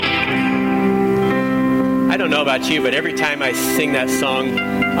I don't know about you, but every time I sing that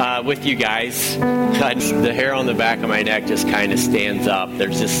song with you guys, the hair on the back of my neck just kind of stands up.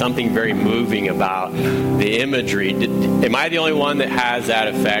 There's just something very moving about the imagery. Am I the only one that has that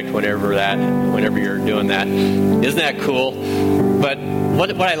effect whenever you're doing that? Isn't that cool? But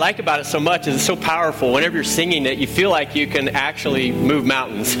what I like about it so much is it's so powerful. Whenever you're singing it, you feel like you can actually move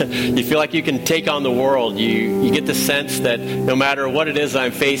mountains. You feel like you can take on the world. You get the sense that no matter what it is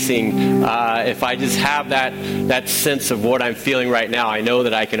I'm facing, if I just have that sense of what I'm feeling right now, I know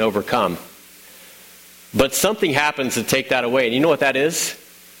that I can overcome. But something happens to take that away. And you know what that is?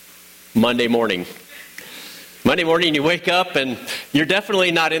 Monday morning. Monday morning you wake up and you're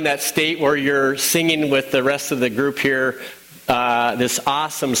definitely not in that state where you're singing with the rest of the group here this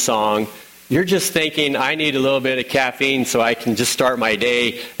awesome song. You're just thinking, I need a little bit of caffeine so I can just start my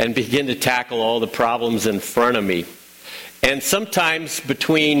day and begin to tackle all the problems in front of me. And sometimes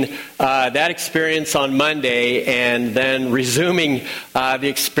between that experience on Monday and then resuming the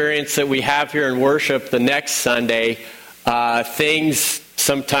experience that we have here in worship the next Sunday, things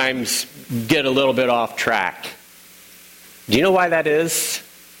sometimes get a little bit off track. Do you know why that is?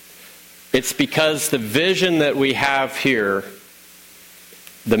 It's because the vision that we have here,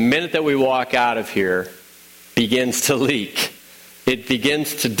 the minute that we walk out of here, begins to leak. It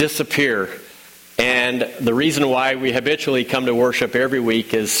begins to disappear. And the reason why we habitually come to worship every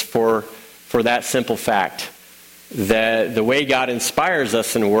week is for that simple fact. That the way God inspires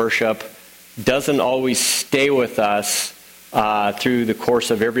us in worship doesn't always stay with us through the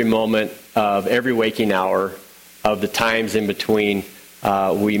course of every moment of every waking hour of the times in between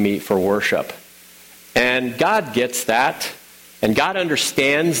we meet for worship. And God gets that. And God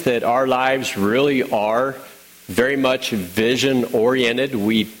understands that our lives really are very much vision-oriented.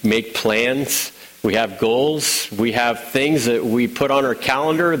 We make plans. We have goals. We have things that we put on our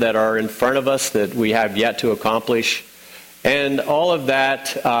calendar that are in front of us that we have yet to accomplish. And all of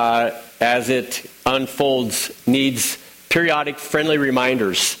that, as it unfolds, needs periodic friendly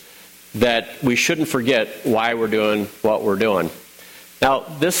reminders that we shouldn't forget why we're doing what we're doing. Now,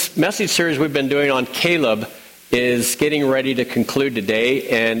 this message series we've been doing on Caleb is getting ready to conclude today.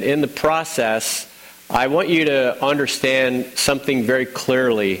 And in the process, I want you to understand something very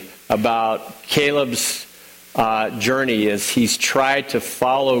clearly about Caleb's journey as he's tried to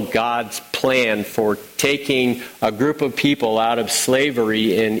follow God's plan for taking a group of people out of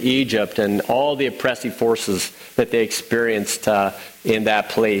slavery in Egypt and all the oppressive forces that they experienced in that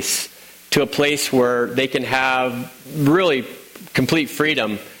place, to a place where they can have really complete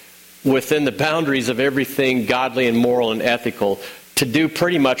freedom within the boundaries of everything godly and moral and ethical to do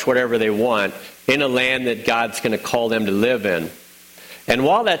pretty much whatever they want in a land that God's going to call them to live in. And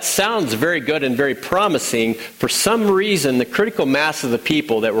while that sounds very good and very promising, for some reason the critical mass of the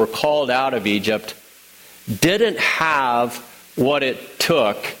people that were called out of Egypt didn't have what it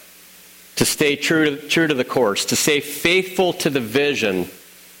took to stay true to the course, to stay faithful to the vision.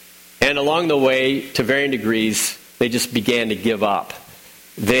 And along the way, to varying degrees, they just began to give up.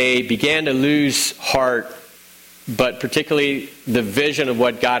 They began to lose heart, but particularly the vision of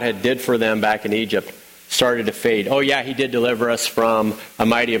what God had did for them back in Egypt started to fade. Oh yeah, he did deliver us from a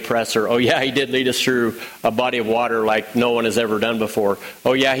mighty oppressor. Oh yeah, he did lead us through a body of water like no one has ever done before.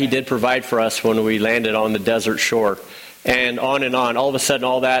 Oh yeah, he did provide for us when we landed on the desert shore. And on and on. All of a sudden,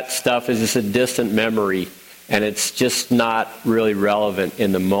 all that stuff is just a distant memory, and it's just not really relevant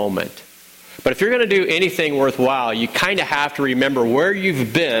in the moment. But if you're going to do anything worthwhile, you kind of have to remember where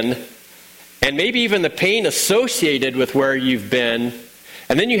you've been, and maybe even the pain associated with where you've been.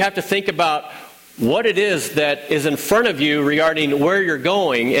 And then you have to think about what it is that is in front of you regarding where you're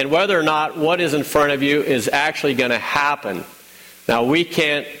going, and whether or not what is in front of you is actually going to happen. Now, we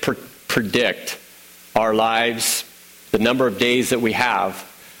can't predict our lives, the number of days that we have,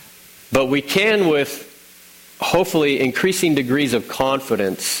 but we can, with hopefully increasing degrees of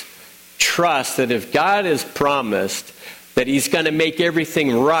confidence, trust that if God has promised that he's going to make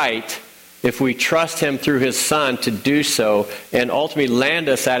everything right if we trust him through his Son to do so and ultimately land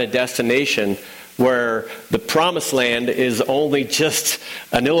us at a destination where the promised land is only just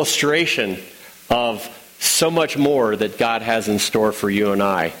an illustration of so much more that God has in store for you and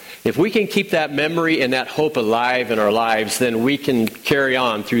I. If we can keep that memory and that hope alive in our lives, then we can carry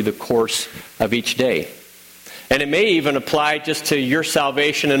on through the course of each day. And it may even apply just to your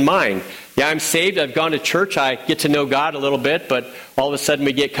salvation and mine. Yeah, I'm saved, I've gone to church, I get to know God a little bit, but all of a sudden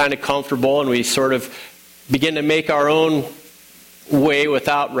we get kind of comfortable and we sort of begin to make our own way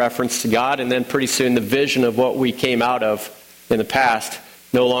without reference to God, and then pretty soon the vision of what we came out of in the past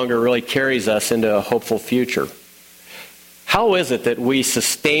no longer really carries us into a hopeful future. How is it that we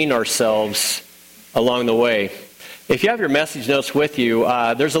sustain ourselves along the way. If you have your message notes with you,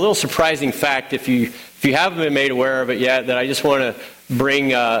 there's a little surprising fact, if you haven't been made aware of it yet, that I just want to bring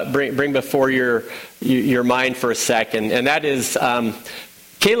before your mind for a second. And that is,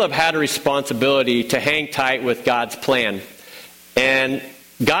 Caleb had a responsibility to hang tight with God's plan. And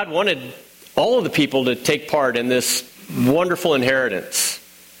God wanted all of the people to take part in this wonderful inheritance.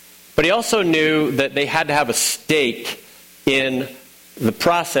 But he also knew that they had to have a stake in the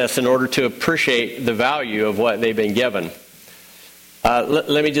process in order to appreciate the value of what they've been given.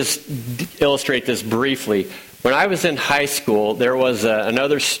 Let me just illustrate this briefly. When I was in high school, there was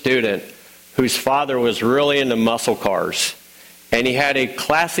another student whose father was really into muscle cars. And he had a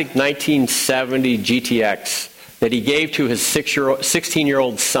classic 1970 GTX that he gave to his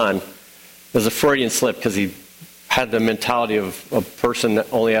 16-year-old son. It was a Freudian slip because he had the mentality of a person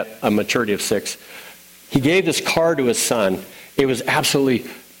only at a maturity of 6. He gave this car to his son. It was absolutely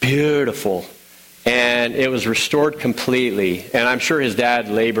beautiful. And it was restored completely. And I'm sure his dad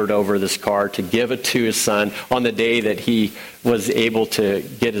labored over this car to give it to his son on the day that he was able to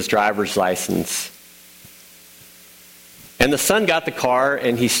get his driver's license. And the son got the car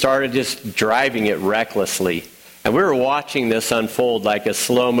and he started just driving it recklessly. And we were watching this unfold like a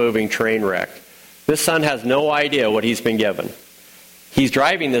slow-moving train wreck. This son has no idea what he's been given. He's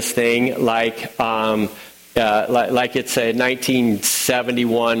driving this thing like it's a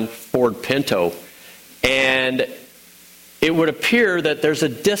 1971 Ford Pinto. And it would appear that there's a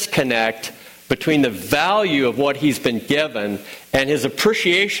disconnect between the value of what he's been given and his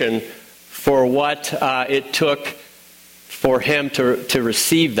appreciation for what it took for him to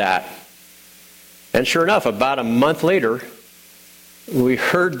receive that. And sure enough, about a month later, we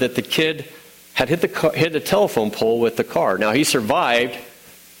heard that the kid had hit the telephone pole with the car. Now, he survived,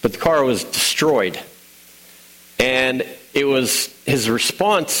 but the car was destroyed. And his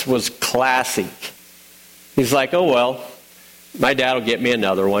response was classic. He's like, oh, well, my dad will get me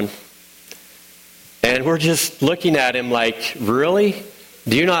another one. And we're just looking at him like, really?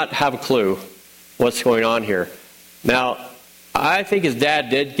 Do you not have a clue what's going on here? Now, I think his dad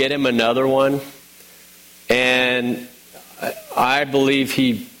did get him another one. And I believe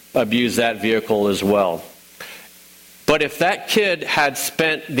he abused that vehicle as well. But if that kid had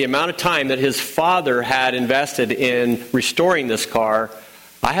spent the amount of time that his father had invested in restoring this car,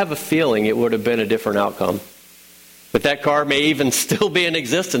 I have a feeling it would have been a different outcome. But that car may even still be in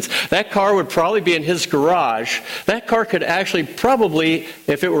existence. That car would probably be in his garage. That car could actually probably,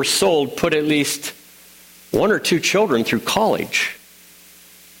 if it were sold, put at least 1 or 2 children through college.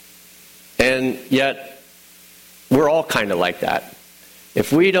 And yet, we're all kind of like that.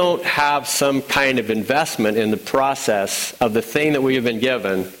 If we don't have some kind of investment in the process of the thing that we have been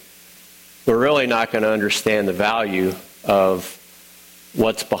given, we're really not going to understand the value of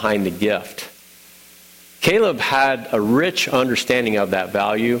what's behind the gift. Caleb had a rich understanding of that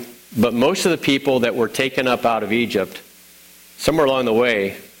value, but most of the people that were taken up out of Egypt, somewhere along the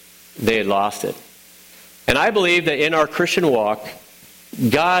way, they had lost it. And I believe that in our Christian walk,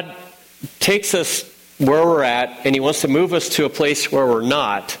 God takes us where we're at, and he wants to move us to a place where we're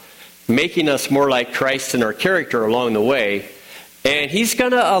not, making us more like Christ in our character along the way. And he's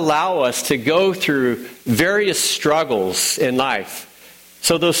going to allow us to go through various struggles in life.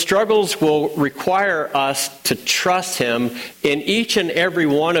 So those struggles will require us to trust him in each and every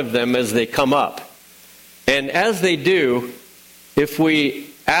one of them as they come up. And as they do, if we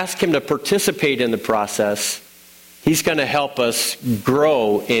ask him to participate in the process, he's going to help us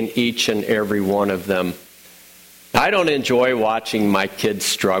grow in each and every one of them. I don't enjoy watching my kids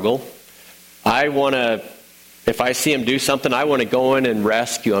struggle. If I see them do something, I want to go in and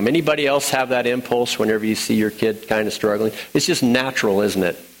rescue them. Anybody else have that impulse whenever you see your kid kind of struggling? It's just natural, isn't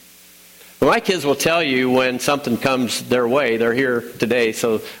it? Well, my kids will tell you when something comes their way. They're here today,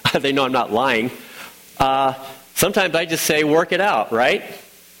 so they know I'm not lying. Sometimes I just say, work it out, right?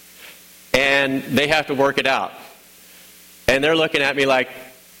 And they have to work it out. And they're looking at me like,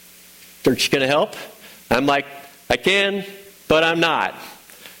 aren't you going to help? I'm like, I can, but I'm not.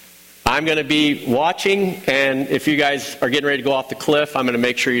 I'm going to be watching, and if you guys are getting ready to go off the cliff, I'm going to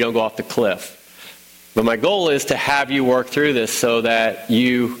make sure you don't go off the cliff. But my goal is to have you work through this so that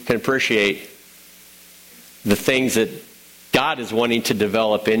you can appreciate the things that God is wanting to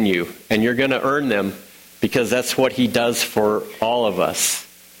develop in you. And you're going to earn them because that's what he does for all of us.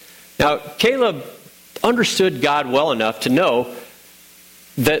 Now, Caleb understood God well enough to know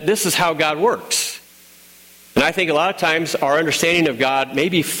that this is how God works. And I think a lot of times our understanding of God may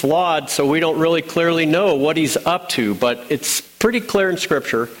be flawed, so we don't really clearly know what he's up to. But it's pretty clear in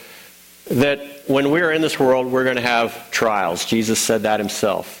Scripture that when we're in this world, we're going to have trials. Jesus said that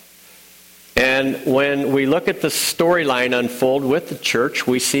himself. And when we look at the storyline unfold with the church,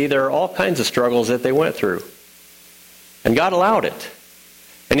 we see there are all kinds of struggles that they went through. And God allowed it.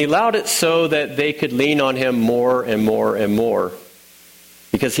 And He allowed it so that they could lean on Him more and more and more.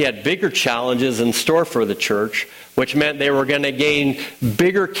 Because He had bigger challenges in store for the church, which meant they were going to gain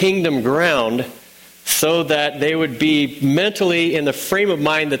bigger kingdom ground so that they would be mentally in the frame of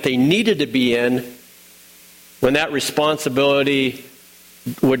mind that they needed to be in when that responsibility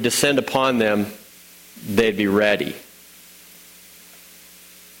would descend upon them. They'd be ready.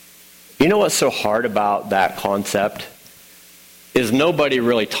 You know what's so hard about that concept is nobody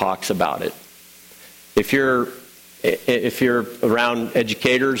really talks about it. If you're around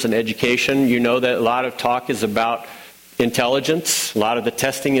educators and education, you know that a lot of talk is about intelligence. A lot of the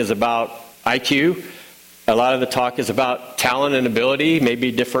testing is about IQ. A lot of the talk is about talent and ability,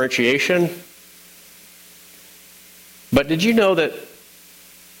 maybe differentiation. But did you know that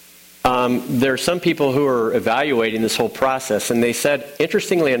there are some people who are evaluating this whole process, and they said,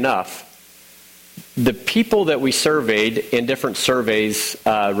 interestingly enough, the people that we surveyed in different surveys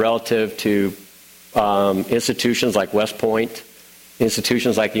relative to institutions like West Point,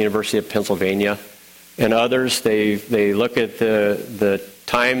 institutions like the University of Pennsylvania, and others, they look at the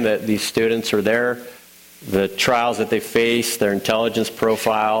time that these students are there, the trials that they face, their intelligence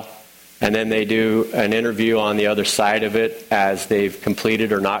profile, and then they do an interview on the other side of it as they've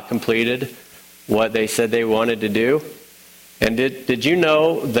completed or not completed what they said they wanted to do. And did you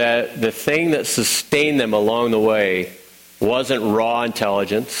know that the thing that sustained them along the way wasn't raw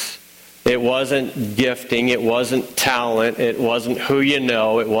intelligence, it wasn't gifting, it wasn't talent, it wasn't who you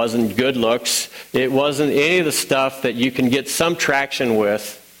know, it wasn't good looks, it wasn't any of the stuff that you can get some traction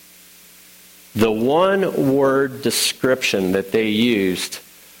with. The one word description that they used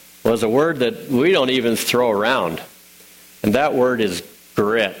was a word that we don't even throw around. And that word is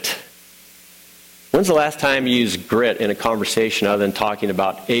grit. When's the last time you used grit in a conversation other than talking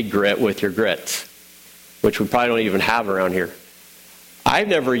about a grit with your grits? Which we probably don't even have around here. I've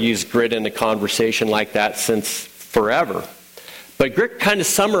never used grit in a conversation like that since forever. But grit kind of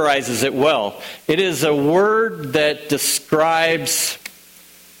summarizes it well. It is a word that describes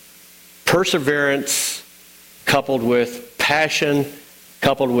perseverance coupled with passion,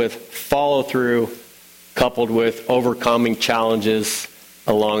 coupled with follow-through, coupled with overcoming challenges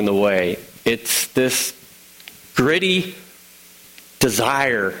along the way. It's this gritty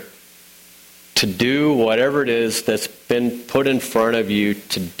desire to do whatever it is that's been put in front of you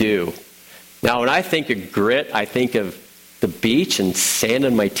to do. Now, when I think of grit, I think of the beach and sand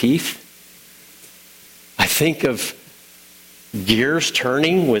in my teeth. I think of gears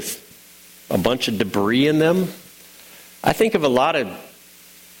turning with a bunch of debris in them. I think of a lot of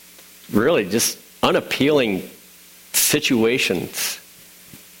really just unappealing situations.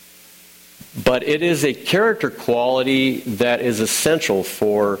 But it is a character quality that is essential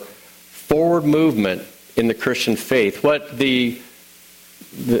for forward movement in the Christian faith. What the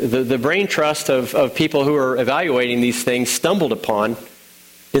brain trust of people who are evaluating these things stumbled upon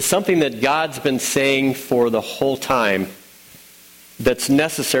is something that God's been saying for the whole time that's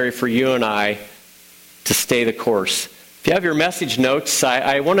necessary for you and I to stay the course. If you have your message notes,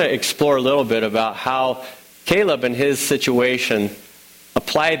 I want to explore a little bit about how Caleb and his situation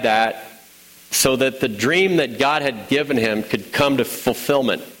applied that so that the dream that God had given him could come to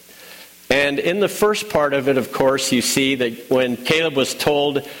fulfillment. And in the first part of it, of course, you see that when Caleb was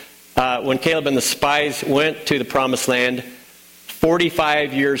told, when Caleb and the spies went to the promised land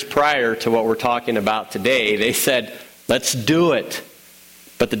 45 years prior to what we're talking about today, they said, let's do it.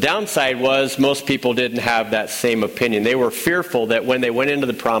 But the downside was most people didn't have that same opinion. They were fearful that when they went into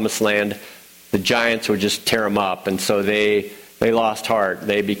the promised land, the giants would just tear them up. And so they lost heart.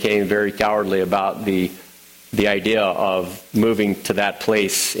 They became very cowardly about the idea of moving to that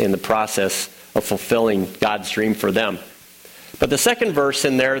place in the process of fulfilling God's dream for them. But the second verse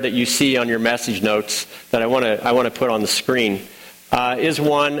in there that you see on your message notes that I want to put on the screen is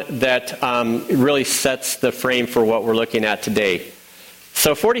one that really sets the frame for what we're looking at today.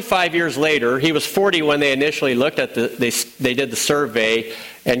 So 45 years later, he was 40 when they initially looked at they did the survey,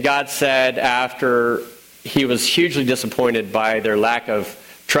 and God said after he was hugely disappointed by their lack of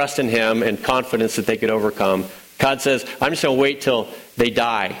trust in him and confidence that they could overcome, God says, I'm just going to wait till they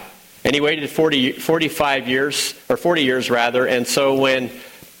die. And he waited 45 years, or 40 years rather, and so when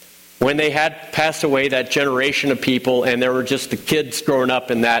they had passed away, that generation of people, and there were just the kids growing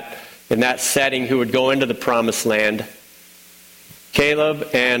up in that setting who would go into the promised land, Caleb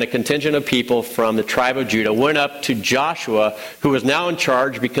and a contingent of people from the tribe of Judah went up to Joshua, who was now in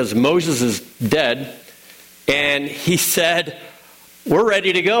charge because Moses is dead, and he said, we're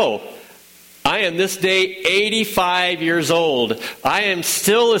ready to go. I am this day 85 years old. I am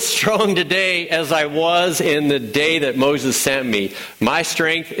still as strong today as I was in the day that Moses sent me. My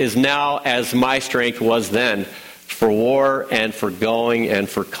strength is now as my strength was then, for war and for going and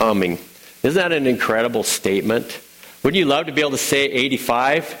for coming. Isn't that an incredible statement? Wouldn't you love to be able to say at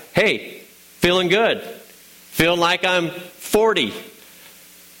 85, hey, feeling good, feeling like I'm 40.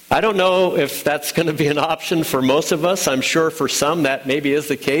 I don't know if that's going to be an option for most of us. I'm sure for some that maybe is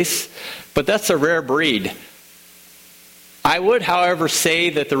the case, but that's a rare breed. I would, however, say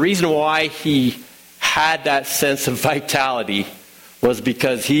that the reason why he had that sense of vitality was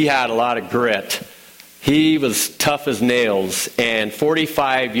because he had a lot of grit. He was tough as nails, and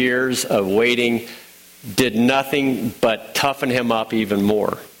 45 years of waiting did nothing but toughen him up even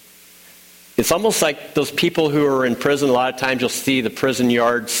more. It's almost like those people who are in prison. A lot of times you'll see the prison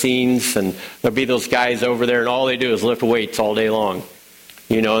yard scenes, and there'll be those guys over there, and all they do is lift weights all day long.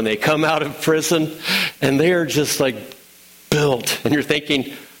 You know, and they come out of prison, and they're just like built. And you're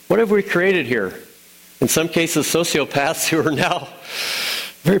thinking, what have we created here? In some cases, sociopaths who are now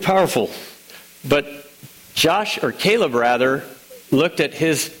very powerful. But Caleb looked at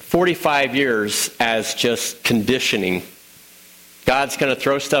his 45 years as just conditioning. God's going to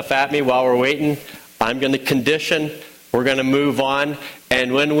throw stuff at me while we're waiting. I'm going to condition. We're going to move on.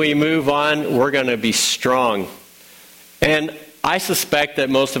 And when we move on, we're going to be strong. And I suspect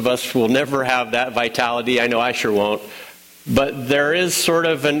that most of us will never have that vitality. I know I sure won't. But there is sort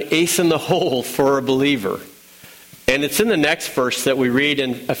of an ace in the hole for a believer. And it's in the next verse that we read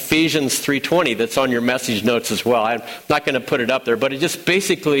in Ephesians 3:20 that's on your message notes as well. I'm not going to put it up there, but it just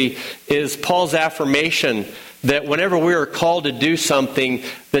basically is Paul's affirmation that whenever we are called to do something,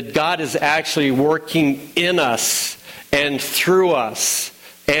 that God is actually working in us and through us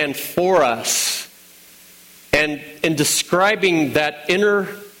and for us. And in describing that inner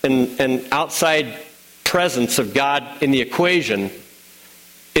and outside presence of God in the equation,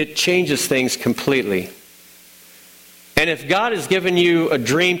 it changes things completely. And if God has given you a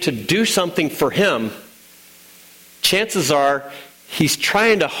dream to do something for Him, chances are He's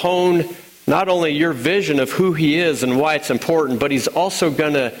trying to hone not only your vision of who He is and why it's important, but He's also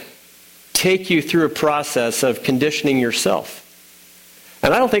going to take you through a process of conditioning yourself.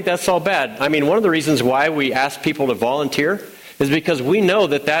 And I don't think that's all bad. I mean, one of the reasons why we ask people to volunteer is because we know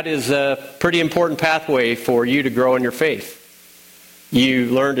that that is a pretty important pathway for you to grow in your faith. You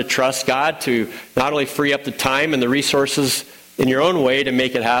learn to trust God to not only free up the time and the resources in your own way to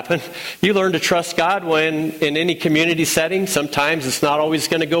make it happen. You learn to trust God when in any community setting, sometimes it's not always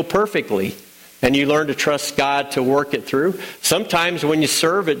going to go perfectly. And you learn to trust God to work it through. Sometimes when you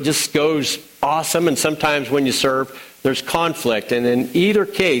serve, it just goes awesome. And sometimes when you serve, there's conflict. And in either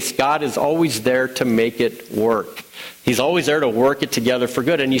case, God is always there to make it work. He's always there to work it together for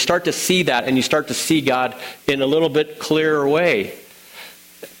good. And you start to see that, and you start to see God in a little bit clearer way.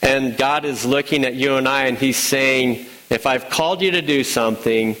 And God is looking at you and I, and He's saying, if I've called you to do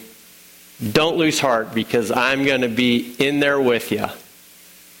something, don't lose heart, because I'm going to be in there with you.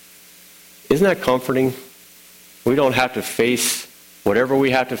 Isn't that comforting? We don't have to face whatever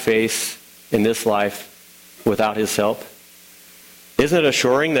we have to face in this life without His help. Isn't it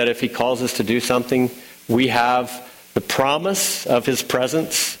assuring that if He calls us to do something, we have the promise of His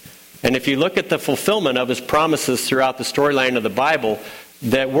presence? And if you look at the fulfillment of His promises throughout the storyline of the Bible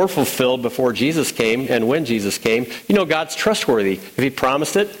that were fulfilled before Jesus came and when Jesus came, you know God's trustworthy. If He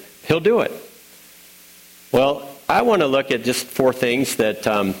promised it, He'll do it. Well, I want to look at just 4 things that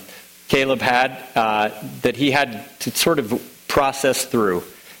Caleb had, that he had to sort of process through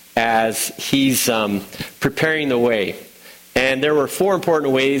as he's preparing the way. And there were 4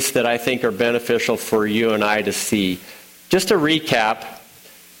 important ways that I think are beneficial for you and I to see. Just to recap,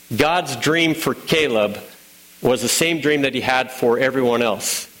 God's dream for Caleb was the same dream that He had for everyone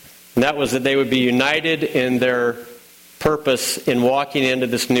else. And that was that they would be united in their purpose in walking into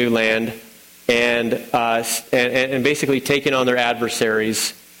this new land and basically taking on their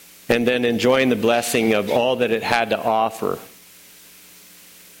adversaries and then enjoying the blessing of all that it had to offer.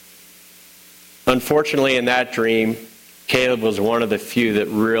 Unfortunately, in that dream, Caleb was one of the few that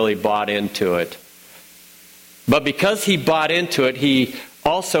really bought into it. But because he bought into it, he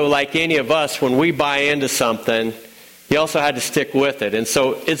also, like any of us, when we buy into something, he also had to stick with it. And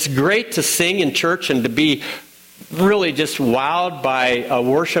so it's great to sing in church and to be really just wowed by a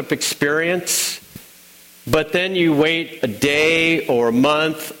worship experience. But then you wait a day or a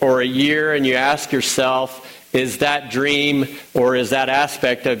month or a year and you ask yourself, is that dream or is that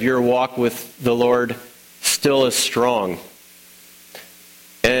aspect of your walk with the Lord still as strong?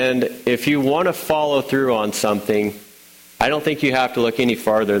 And if you want to follow through on something, I don't think you have to look any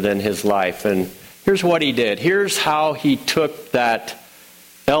farther than his life. And here's what he did. Here's how he took that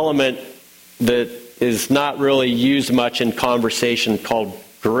element that is not really used much in conversation called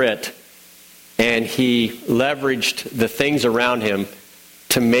grit, and he leveraged the things around him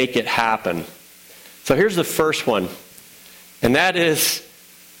to make it happen. So here's the first one, and that is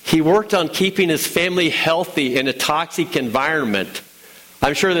he worked on keeping his family healthy in a toxic environment.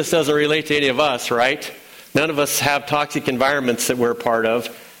 I'm sure this doesn't relate to any of us, right? None of us have toxic environments that we're a part of.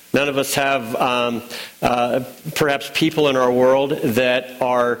 None of us have perhaps people in our world that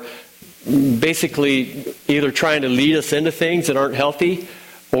are basically either trying to lead us into things that aren't healthy,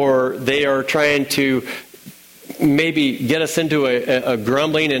 or they are trying to maybe get us into a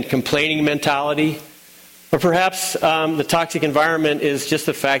grumbling and complaining mentality. Or perhaps the toxic environment is just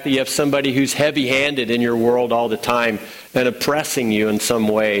the fact that you have somebody who's heavy-handed in your world all the time and oppressing you in some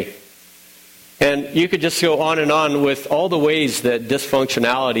way. And you could just go on and on with all the ways that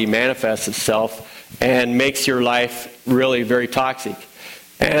dysfunctionality manifests itself and makes your life really very toxic.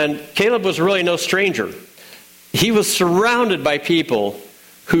 And Caleb was really no stranger. He was surrounded by people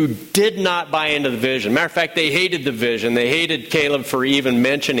who did not buy into the vision. Matter of fact, they hated the vision. They hated Caleb for even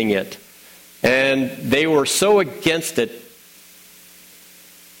mentioning it. And they were so against it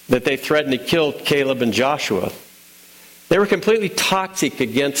that they threatened to kill Caleb and Joshua. They were completely toxic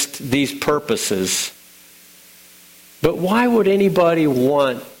against these purposes. But why would anybody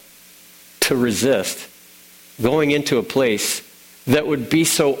want to resist going into a place that would be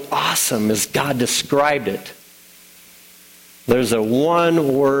so awesome as God described it? There's a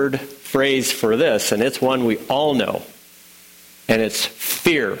one-word phrase for this, and it's one we all know, and it's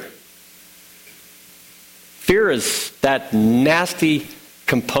fear. Fear is that nasty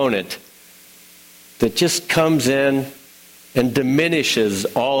component that just comes in and diminishes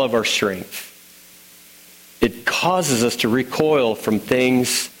all of our strength. It causes us to recoil from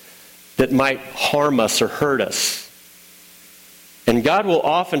things that might harm us or hurt us. And God will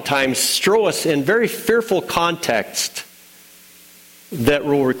oftentimes throw us in very fearful context that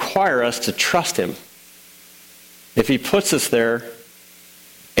will require us to trust Him. If He puts us there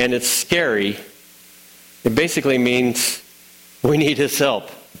and it's scary, it basically means we need His help.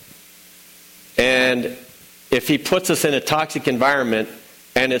 And if He puts us in a toxic environment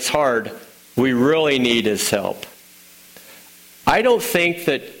and it's hard, we really need His help. I don't think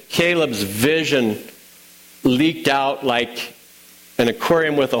that Caleb's vision leaked out like an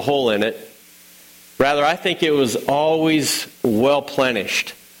aquarium with a hole in it. Rather, I think it was always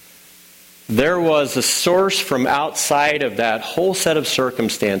well-plenished. There was a source from outside of that whole set of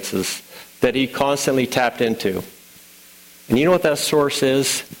circumstances that he constantly tapped into. And you know what that source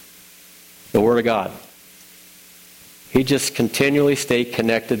is? The Word of God. He just continually stayed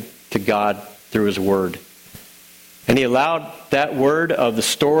connected to God through His Word. And he allowed that Word of the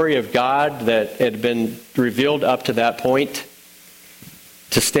story of God that had been revealed up to that point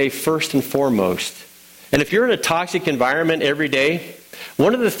to stay first and foremost. And if you're in a toxic environment every day,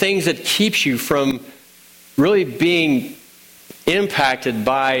 one of the things that keeps you from really being impacted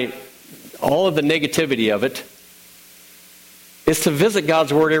by all of the negativity of it is to visit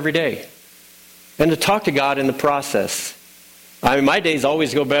God's Word every day and to talk to God in the process. I mean, my days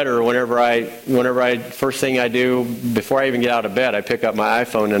always go better whenever I first thing I do, before I even get out of bed, I pick up my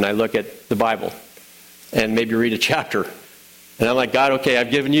iPhone and I look at the Bible and maybe read a chapter. And I'm like, God, okay, I've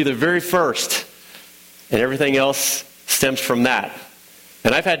given you the very first, and everything else stems from that.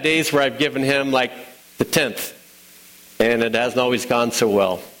 And I've had days where I've given Him like the 10th, and it hasn't always gone so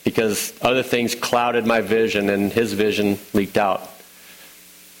well because other things clouded my vision and His vision leaked out.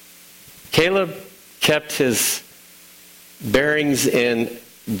 Caleb kept his bearings in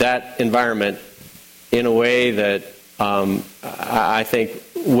that environment in a way that I think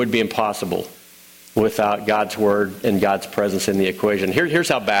would be impossible without God's Word and God's presence in the equation. Here's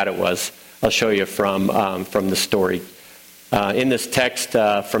how bad it was. I'll show you from the story. In this text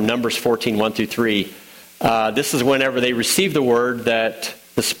from Numbers 14, 1 through 3, this is whenever they received the word that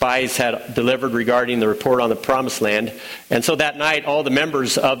the spies had delivered regarding the report on the promised land. And so that night, all the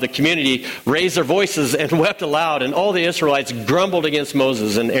members of the community raised their voices and wept aloud, and all the Israelites grumbled against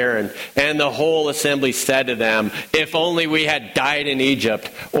Moses and Aaron. And the whole assembly said to them, "If only we had died in Egypt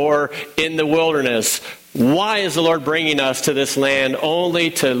or in the wilderness. Why is the Lord bringing us to this land only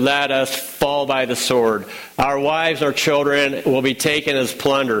to let us fall by the sword? Our wives and our children will be taken as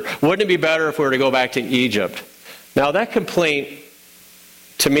plunder. Wouldn't it be better if we were to go back to Egypt?" Now that complaint,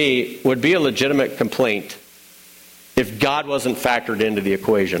 to me, would be a legitimate complaint if God wasn't factored into the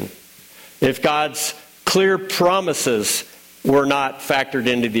equation. If God's clear promises were not factored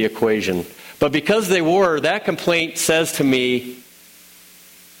into the equation. But because they were, that complaint says to me,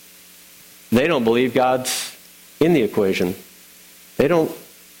 they don't believe God's in the equation. They don't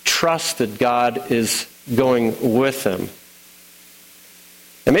trust that God is going with them.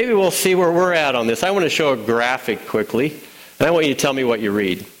 And maybe we'll see where we're at on this. I want to show a graphic quickly, and I want you to tell me what you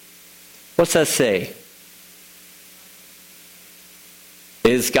read. What's that say?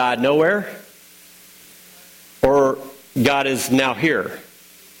 Is God nowhere? Or God is now here?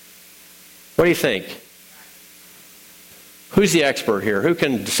 What do you think? Who's the expert here? Who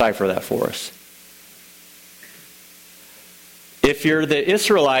can decipher that for us? If you're the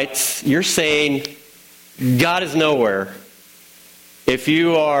Israelites, you're saying God is nowhere. If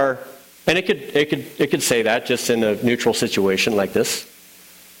you are, and it could say that just in a neutral situation like this.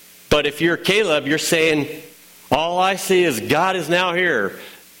 But if you're Caleb, you're saying, all I see is God is now here.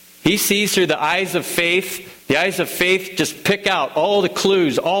 He sees through the eyes of faith. The eyes of faith just pick out all the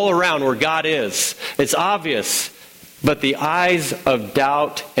clues all around where God is. It's obvious. But the eyes of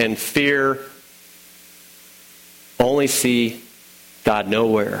doubt and fear only see God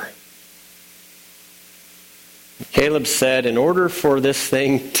nowhere. Caleb said, in order for this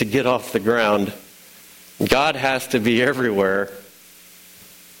thing to get off the ground, God has to be everywhere.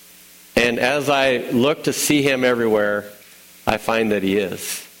 And as I look to see him everywhere, I find that he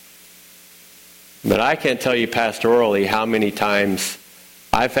is. But I can't tell you pastorally how many times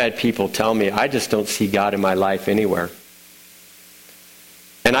I've had people tell me, I just don't see God in my life anywhere.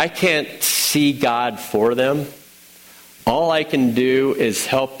 And I can't see God for them. All I can do is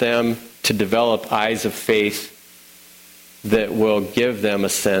help them to develop eyes of faith that will give them a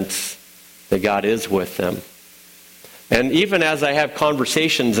sense that God is with them. And even as I have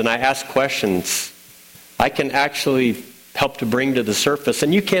conversations and I ask questions, I can actually help to bring to the surface,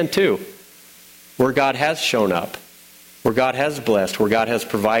 and you can too, where God has shown up, where God has blessed, where God has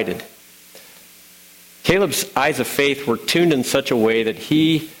provided. Caleb's eyes of faith were tuned in such a way that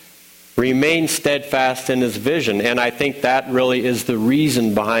he remained steadfast in his vision, and I think that really is the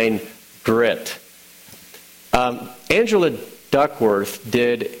reason behind grit. Angela Duckworth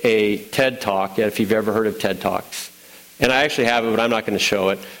did a TED Talk, if you've ever heard of TED Talks. And I actually have it, but I'm not going to show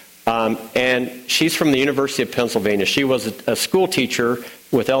it. And she's from the University of Pennsylvania. She was a school teacher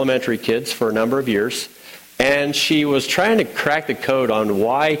with elementary kids for a number of years. And she was trying to crack the code on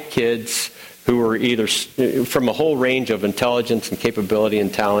why kids who were either from a whole range of intelligence and capability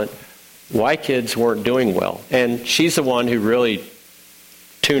and talent, why kids weren't doing well. And she's the one who really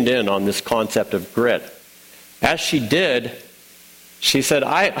tuned in on this concept of grit. As she did, she said,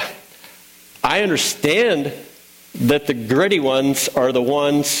 I understand that the gritty ones are the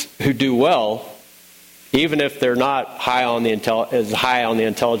ones who do well, even if they're not as high on the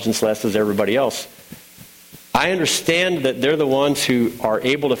intelligence list as everybody else. I understand that they're the ones who are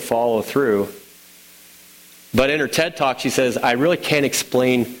able to follow through. But in her TED Talk, she says, I really can't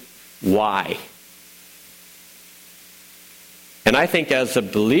explain why. And I think as a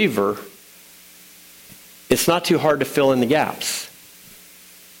believer, it's not too hard to fill in the gaps.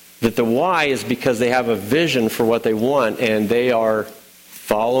 That the why is because they have a vision for what they want and they are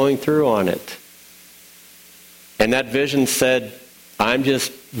following through on it. And that vision said, I'm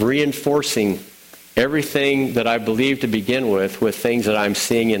just reinforcing everything that I believe to begin with things that I'm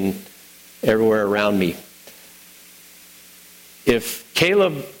seeing in everywhere around me. If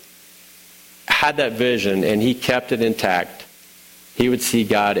Caleb had that vision and he kept it intact, he would see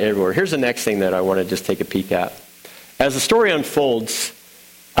God everywhere. Here's the next thing that I want to just take a peek at. As the story unfolds,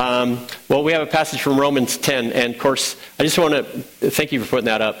 we have a passage from Romans 10, and of course, I just want to thank you for putting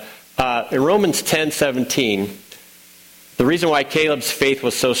that up. In Romans 10:17, the reason why Caleb's faith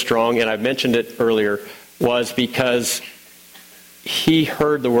was so strong, and I've mentioned it earlier, was because he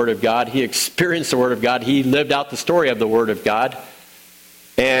heard the Word of God, he experienced the Word of God, he lived out the story of the Word of God,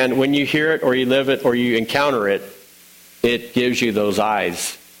 and when you hear it, or you live it, or you encounter it, it gives you those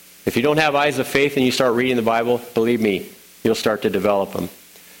eyes. If you don't have eyes of faith and you start reading the Bible, believe me, you'll start to develop them.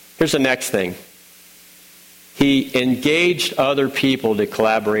 Here's the next thing. He engaged other people to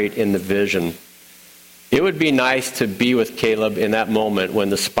collaborate in the vision. It would be nice to be with Caleb in that moment when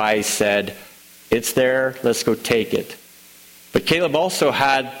the spies said, it's there, let's go take it. But Caleb also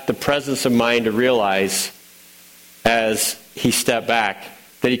had the presence of mind to realize, as he stepped back,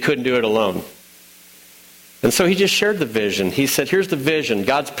 that he couldn't do it alone. And so he just shared the vision. He said, here's the vision.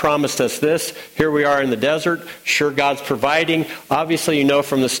 God's promised us this. Here we are in the desert. Sure, God's providing. Obviously, you know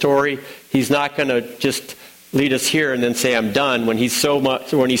from the story, he's not going to just lead us here and then say, I'm done, when he's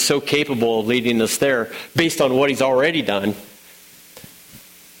so capable of leading us there based on what he's already done.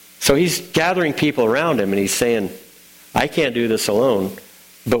 So he's gathering people around him and he's saying, I can't do this alone,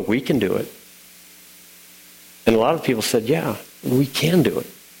 but we can do it. And a lot of people said, yeah, we can do it.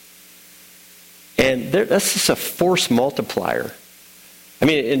 And that's just a force multiplier. I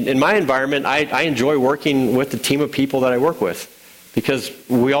mean, in my environment, I enjoy working with the team of people that I work with because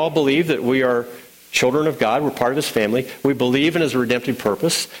we all believe that we are children of God. We're part of His family. We believe in His redemptive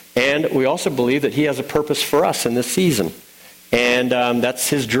purpose. And we also believe that He has a purpose for us in this season. And that's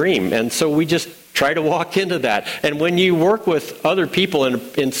His dream. And so we just try to walk into that. And when you work with other people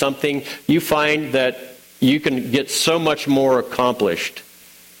in something, you find that you can get so much more accomplished.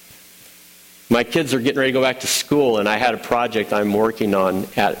 My kids are getting ready to go back to school, and I had a project I'm working on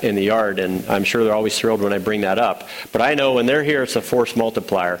in the yard, and I'm sure they're always thrilled when I bring that up. But I know when they're here, it's a force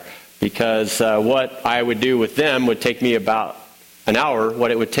multiplier, because what I would do with them would take me about an hour.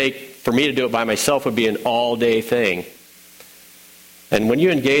 What it would take for me to do it by myself would be an all-day thing. And when you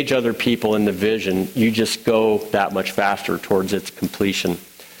engage other people in the vision, you just go that much faster towards its completion.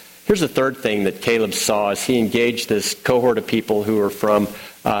 Here's the third thing that Caleb saw as he engaged this cohort of people who were from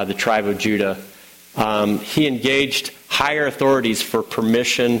the tribe of Judah. He engaged higher authorities for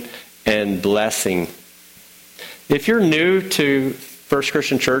permission and blessing. If you're new to First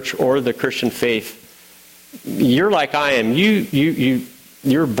Christian Church or the Christian faith, you're like I am.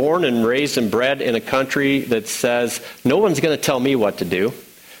 You're born and raised and bred in a country that says, no one's going to tell me what to do.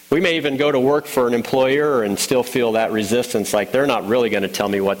 We may even go to work for an employer and still feel that resistance, like they're not really going to tell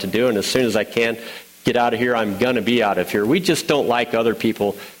me what to do, and as soon as I can get out of here, I'm going to be out of here. We just don't like other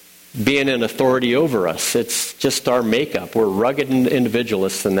people being in authority over us. It's just our makeup. We're rugged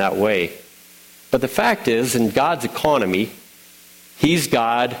individualists in that way. But the fact is, in God's economy, He's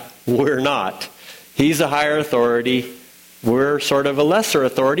God, we're not. He's a higher authority. We're sort of a lesser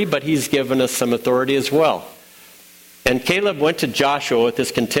authority, but He's given us some authority as well. And Caleb went to Joshua with this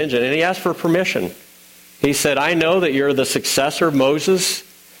contingent, and he asked for permission. He said, I know that you're the successor of Moses,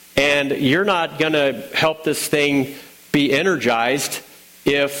 and you're not going to help this thing be energized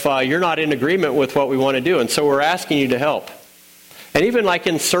if you're not in agreement with what we want to do. And so we're asking you to help. And even like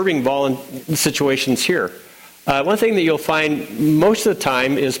in serving situations here, one thing that you'll find most of the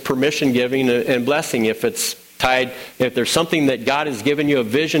time is permission giving and blessing if it's tied, if there's something that God has given you a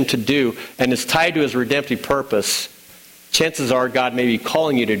vision to do and it's tied to His redemptive purpose. Chances are God may be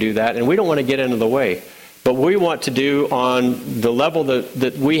calling you to do that, and we don't want to get into the way. But what we want to do on the level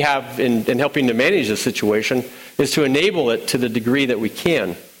that we have in helping to manage the situation is to enable it to the degree that we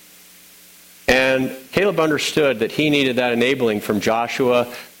can. And Caleb understood that he needed that enabling from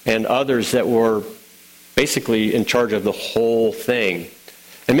Joshua and others that were basically in charge of the whole thing.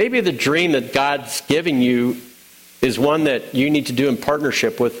 And maybe the dream that God's giving you is one that you need to do in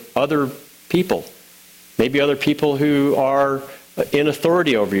partnership with other people. Maybe other people who are in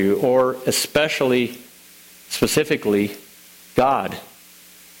authority over you, or specifically, God.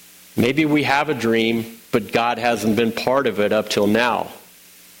 Maybe we have a dream, but God hasn't been part of it up till now.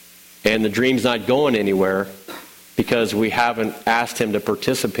 And the dream's not going anywhere because we haven't asked Him to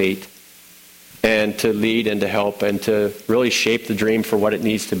participate and to lead and to help and to really shape the dream for what it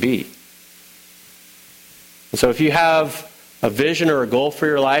needs to be. And so if you have a vision or a goal for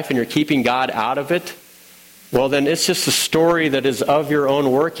your life and you're keeping God out of it, well, then it's just a story that is of your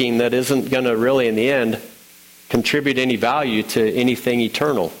own working that isn't going to really, in the end, contribute any value to anything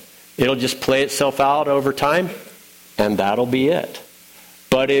eternal. It'll just play itself out over time, and that'll be it.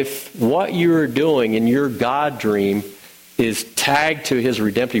 But if what you're doing in your God dream is tagged to His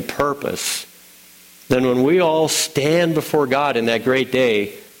redemptive purpose, then when we all stand before God in that great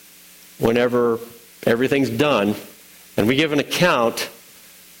day, whenever everything's done, and we give an account,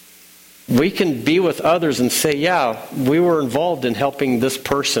 we can be with others and say, yeah, we were involved in helping this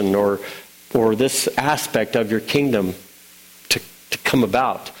person or this aspect of your kingdom to come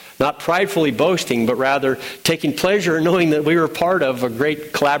about. Not pridefully boasting, but rather taking pleasure in knowing that we were part of a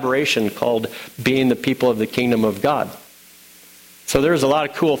great collaboration called being the people of the kingdom of God. So there's a lot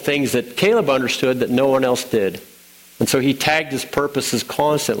of cool things that Caleb understood that no one else did. And so he tagged his purposes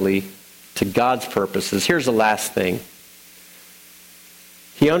constantly to God's purposes. Here's the last thing.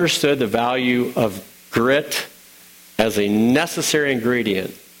 He understood the value of grit as a necessary ingredient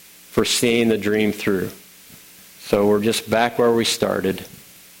for seeing the dream through. So we're just back where we started.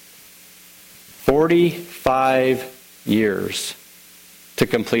 45 years to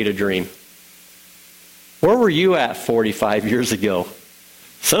complete a dream. Where were you at 45 years ago?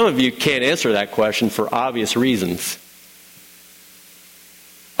 Some of you can't answer that question for obvious reasons.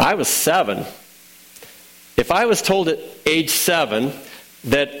 I was 7. If I was told at age 7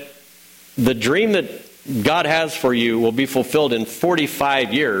 that the dream that God has for you will be fulfilled in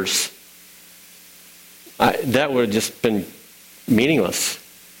 45 years, that would have just been meaningless.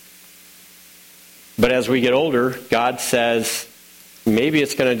 But as we get older, God says, maybe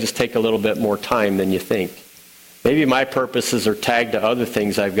it's going to just take a little bit more time than you think. Maybe my purposes are tagged to other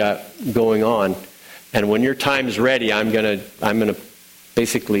things I've got going on. And when your time's ready, I'm going to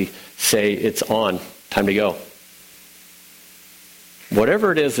basically say it's on. Time to go.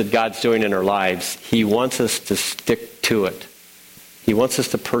 Whatever it is that God's doing in our lives, He wants us to stick to it. He wants us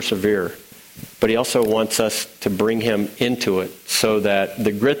to persevere. But He also wants us to bring Him into it so that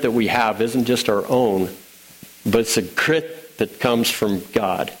the grit that we have isn't just our own, but it's a grit that comes from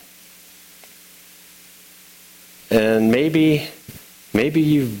God. And maybe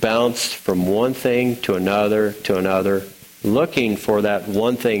you've bounced from one thing to another, looking for that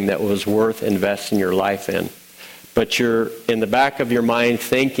one thing that was worth investing your life in. But you're in the back of your mind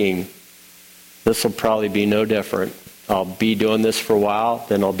thinking, this will probably be no different. I'll be doing this for a while,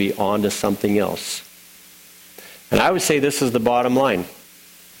 then I'll be on to something else. And I would say this is the bottom line.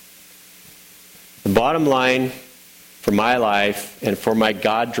 The bottom line for my life and for my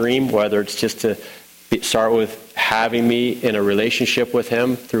God dream, whether it's just to start with having me in a relationship with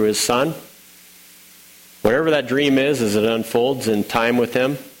Him through His Son, whatever that dream is as it unfolds in time with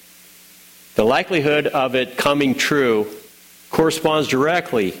Him, the likelihood of it coming true corresponds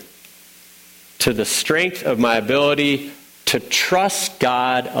directly to the strength of my ability to trust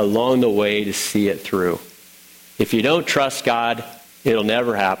God along the way to see it through. If you don't trust God, it'll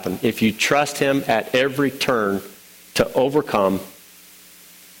never happen. If you trust Him at every turn to overcome,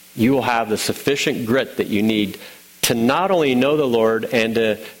 you will have the sufficient grit that you need to not only know the Lord and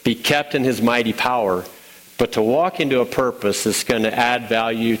to be kept in His mighty power, but to walk into a purpose that's going to add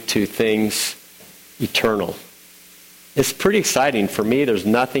value to things eternal. It's pretty exciting. For me, there's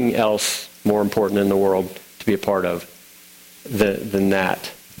nothing else more important in the world to be a part of than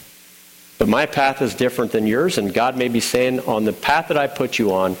that. But my path is different than yours, and God may be saying, on the path that I put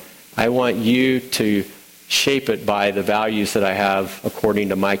you on, I want you to shape it by the values that I have according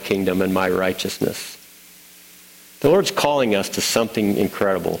to my kingdom and my righteousness. The Lord's calling us to something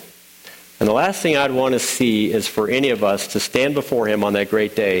incredible. And the last thing I'd want to see is for any of us to stand before Him on that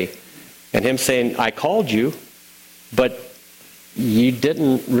great day and Him saying, I called you, but you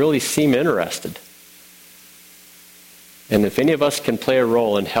didn't really seem interested. And if any of us can play a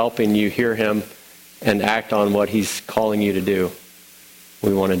role in helping you hear Him and act on what He's calling you to do,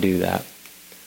 we want to do that.